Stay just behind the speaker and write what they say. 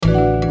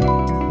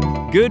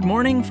Good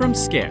morning from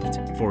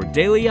Skift. For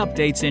daily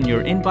updates in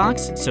your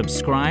inbox,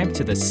 subscribe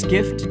to the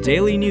Skift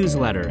Daily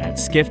newsletter at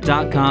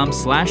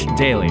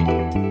skift.com/daily.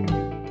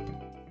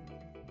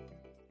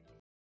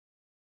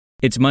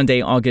 It's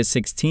Monday, August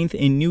 16th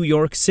in New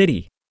York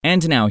City.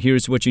 And now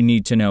here's what you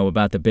need to know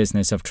about the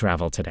business of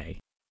travel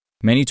today.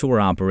 Many tour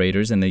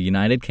operators in the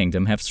United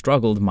Kingdom have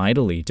struggled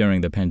mightily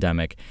during the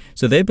pandemic,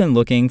 so they've been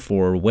looking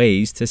for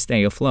ways to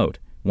stay afloat.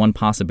 One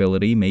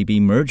possibility may be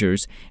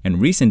mergers,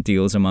 and recent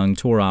deals among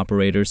tour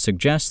operators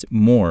suggest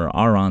more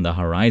are on the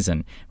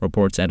horizon,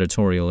 reports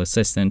editorial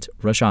assistant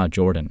Rashad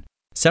Jordan.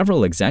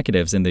 Several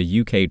executives in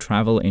the UK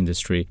travel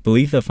industry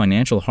believe the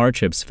financial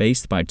hardships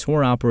faced by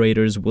tour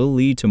operators will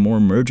lead to more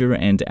merger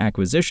and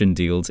acquisition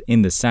deals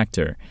in the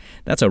sector.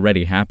 That's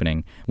already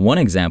happening. One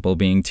example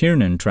being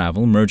Tiernan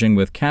Travel merging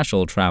with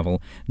Cashel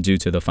Travel due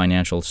to the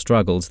financial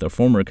struggles the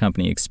former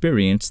company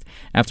experienced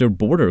after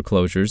border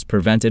closures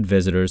prevented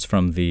visitors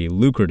from the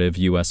lucrative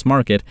US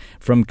market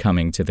from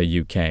coming to the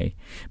UK.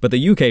 But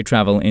the UK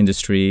travel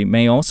industry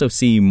may also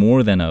see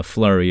more than a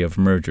flurry of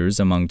mergers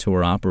among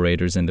tour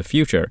operators in the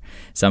future.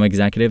 Some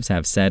executives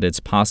have said it's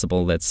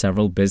possible that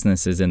several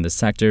businesses in the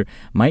sector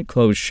might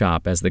close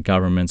shop as the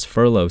government's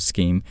furlough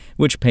scheme,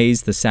 which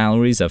pays the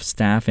salaries of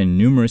staff in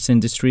numerous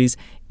industries,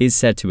 is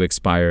set to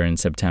expire in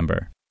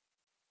September.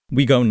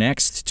 We go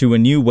next to a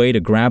new way to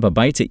grab a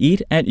bite to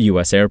eat at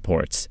U.S.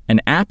 airports. An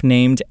app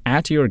named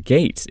At Your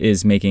Gate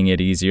is making it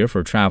easier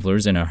for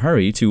travelers in a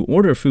hurry to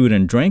order food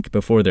and drink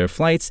before their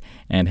flights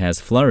and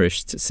has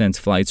flourished since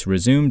flights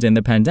resumed in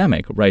the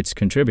pandemic, writes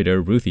contributor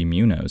Ruthie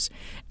Munoz.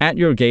 At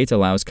Your Gate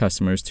allows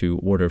customers to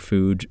order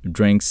food,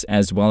 drinks,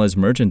 as well as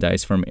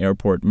merchandise from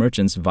airport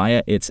merchants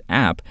via its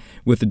app,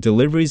 with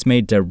deliveries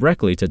made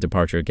directly to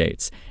departure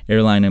gates.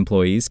 Airline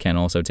employees can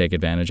also take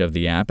advantage of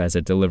the app as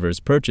it delivers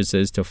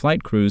purchases to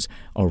flight crews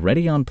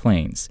already on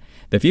planes.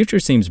 The future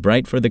seems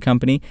bright for the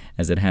company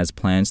as it has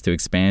plans to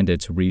expand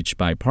its reach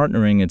by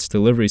partnering its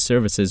delivery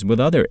services with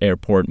other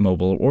airport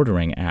mobile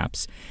ordering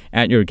apps.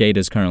 At Your Gate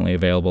is currently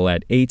available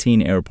at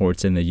 18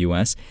 airports in the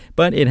U.S.,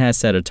 but it has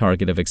set a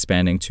target of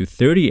expanding to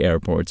 30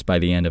 airports by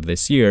the end of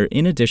this year,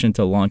 in addition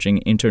to launching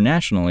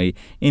internationally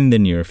in the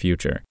near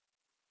future.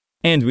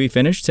 And we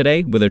finish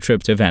today with a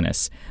trip to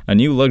Venice. A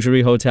new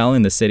luxury hotel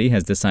in the city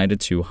has decided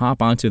to hop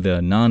onto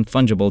the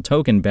non-fungible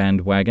token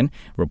bandwagon,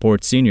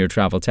 reports senior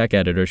travel tech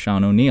editor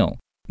Sean O'Neill.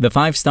 The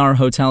five-star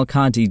hotel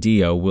Ca di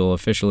Dio will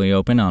officially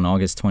open on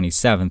August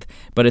 27th,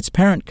 but its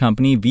parent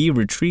company, V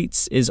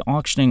Retreats, is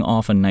auctioning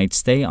off a night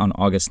stay on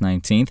August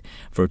 19th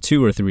for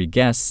 2 or 3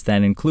 guests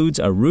that includes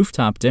a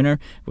rooftop dinner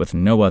with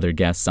no other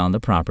guests on the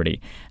property.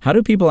 How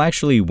do people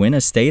actually win a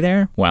stay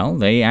there? Well,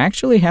 they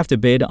actually have to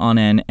bid on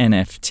an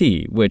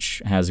NFT,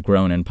 which has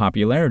grown in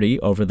popularity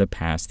over the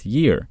past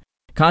year.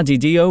 Ca di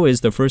Dio is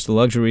the first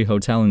luxury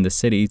hotel in the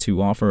city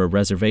to offer a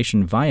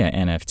reservation via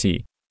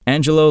NFT.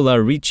 Angelo La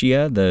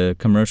Riccia, the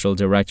commercial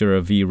director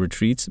of V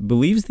Retreats,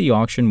 believes the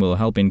auction will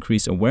help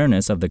increase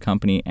awareness of the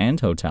company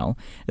and hotel,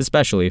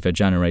 especially if it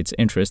generates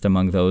interest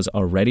among those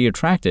already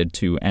attracted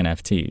to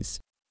NFTs.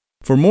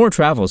 For more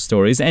travel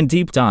stories and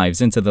deep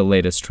dives into the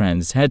latest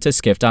trends, head to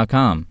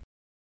skift.com.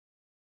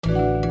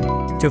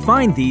 To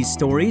find these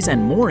stories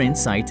and more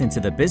insight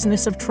into the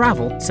business of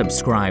travel,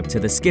 subscribe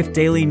to the Skift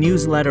Daily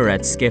newsletter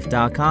at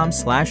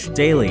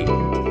skift.com/daily.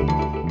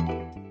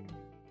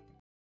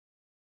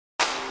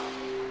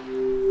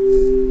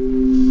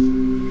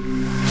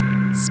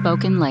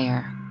 Spoken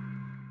Layer.